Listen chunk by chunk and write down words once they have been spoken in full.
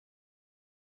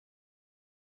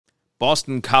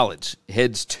Boston College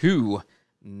heads to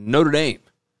Notre Dame.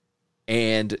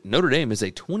 And Notre Dame is a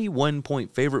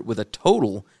 21-point favorite with a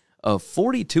total of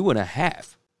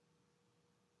 42.5.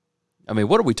 I mean,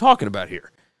 what are we talking about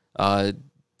here?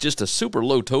 Just a super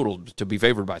low total to be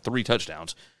favored by 3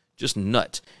 touchdowns. Just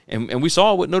nuts. And we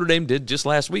saw what Notre Dame did just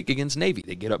last week against Navy.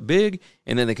 They get up big,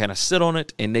 and then they kind of sit on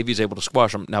it, and Navy's able to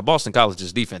squash them. Now, Boston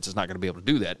College's defense is not going to be able to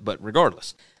do that, but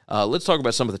regardless, let's talk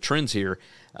about some of the trends here.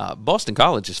 Boston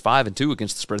College is 5-2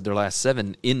 against the spread their last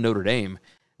 7 in Notre Dame.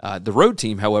 The road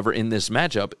team, however, in this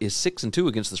matchup is 6-2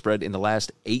 against the spread in the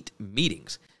last 8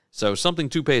 meetings. So something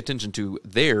to pay attention to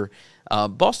there.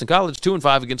 Boston College,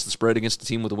 2-5 against the spread against a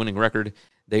team with a winning record.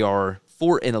 They are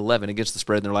 4-11 against the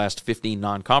spread in their last 15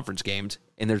 non-conference games,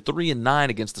 and they're 3-9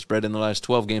 against the spread in the last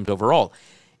 12 games overall.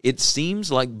 It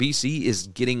seems like BC is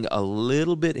getting a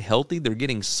little bit healthy. They're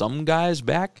getting some guys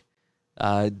back.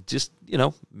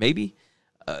 Maybe.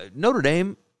 Notre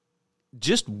Dame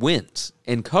just wins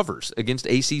and covers against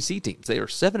ACC teams. They are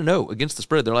 7-0 against the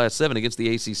spread their last 7 against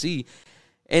the ACC.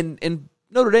 And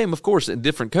Notre Dame, of course, a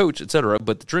different coach, etc.,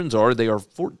 but the trends are they are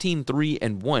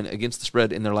 14-3-1 against the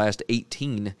spread in their last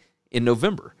 18 in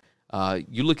November.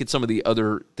 You look at some of the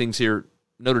other things here.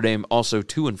 Notre Dame also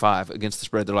 2-5 against the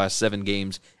spread their last 7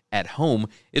 games at home.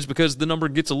 It's because the number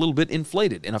gets a little bit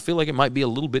inflated, and I feel like it might be a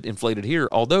little bit inflated here,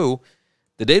 although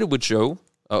the data would show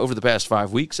over the past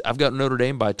 5 weeks, I've got Notre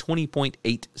Dame by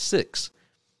 20.86.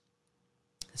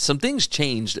 Some things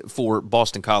changed for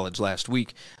Boston College last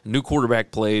week. A new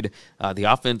quarterback played. The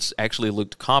offense actually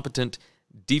looked competent.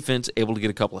 Defense able to get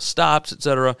a couple of stops,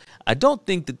 etc. I don't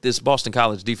think that this Boston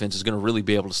College defense is going to really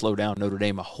be able to slow down Notre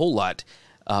Dame a whole lot.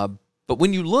 But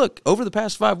when you look over the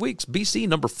past 5 weeks, BC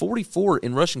number 44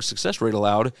 in rushing success rate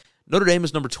allowed. Notre Dame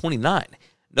is number 29.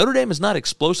 Notre Dame is not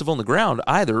explosive on the ground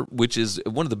either, which is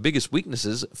one of the biggest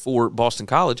weaknesses for Boston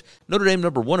College. Notre Dame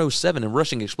number 107 in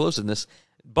rushing explosiveness.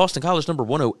 Boston College number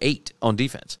 108 on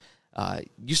defense.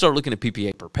 You start looking at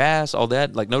PPA per pass, all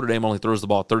that. Like Notre Dame only throws the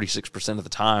ball 36% of the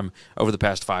time over the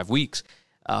past 5 weeks.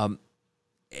 The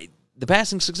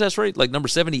passing success rate, like number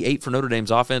 78 for Notre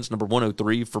Dame's offense, number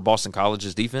 103 for Boston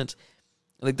College's defense.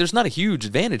 Like there's not a huge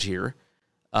advantage here.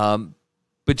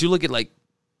 But you look at like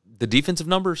the defensive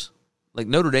numbers. Like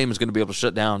Notre Dame is going to be able to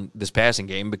shut down this passing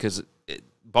game because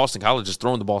Boston College is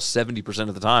throwing the ball 70%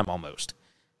 of the time almost.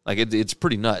 Like it's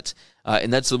pretty nuts.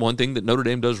 And that's the one thing that Notre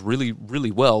Dame does really,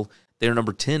 really well. They're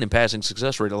number 10 in passing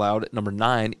success rate allowed, number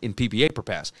 9 in PPA per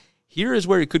pass. Here is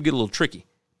where it could get a little tricky.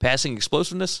 Passing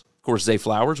explosiveness, of course, Zay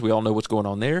Flowers. We all know what's going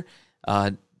on there.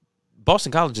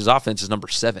 Boston College's offense is number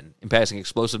 7 in passing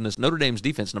explosiveness. Notre Dame's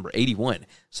defense number 81.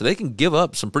 So they can give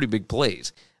up some pretty big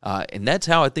plays. And that's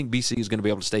how I think BC is going to be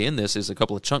able to stay in this, is a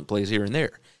couple of chunk plays here and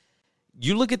there.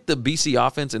 You look at the BC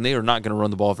offense, and they are not going to run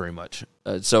the ball very much.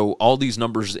 So all these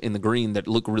numbers in the green that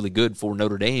look really good for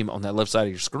Notre Dame on that left side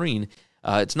of your screen,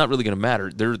 it's not really going to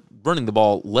matter. They're running the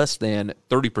ball less than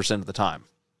 30% of the time.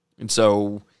 And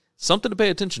so something to pay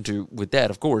attention to with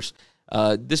that, of course.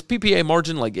 This PPA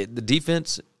margin, like the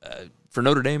defense for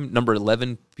Notre Dame, number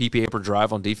 11 PPA per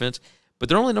drive on defense, but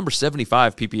they're only number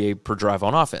 75 PPA per drive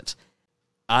on offense.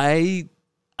 I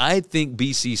think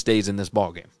BC stays in this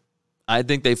ballgame. I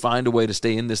think they find a way to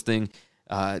stay in this thing.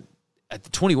 At the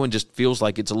 21 just feels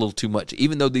like it's a little too much.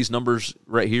 Even though these numbers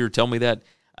right here tell me that,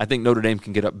 I think Notre Dame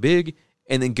can get up big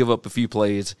and then give up a few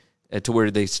plays to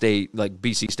where they stay, like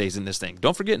BC stays in this thing.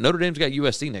 Don't forget, Notre Dame's got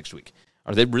USC next week.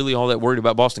 Are they really all that worried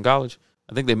about Boston College?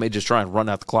 I think they may just try and run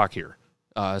out the clock here.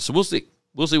 So we'll see.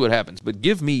 We'll see what happens. But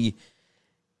give me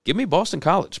Boston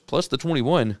College plus the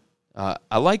 21.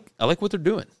 I like what they're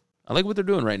doing. I like what they're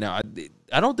doing right now.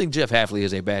 I don't think Jeff Hafley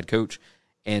is a bad coach,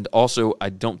 and also I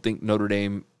don't think Notre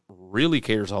Dame really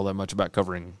cares all that much about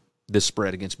covering this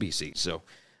spread against BC. So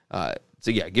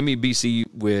yeah, give me BC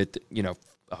with a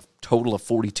total of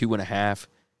 42.5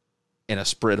 and a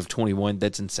spread of 21.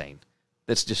 That's insane.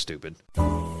 That's just stupid.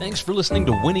 Thanks for listening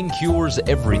to Winning Cures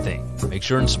Everything. Make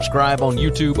sure and subscribe on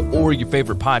YouTube or your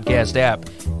favorite podcast app,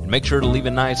 and make sure to leave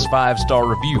a nice 5-star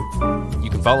review. You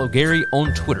can follow Gary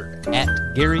on Twitter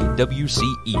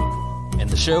 @GaryWCE, and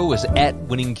the show is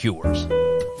 @Winning Cures.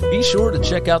 Be sure to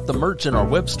check out the merch in our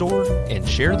web store and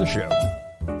share the show.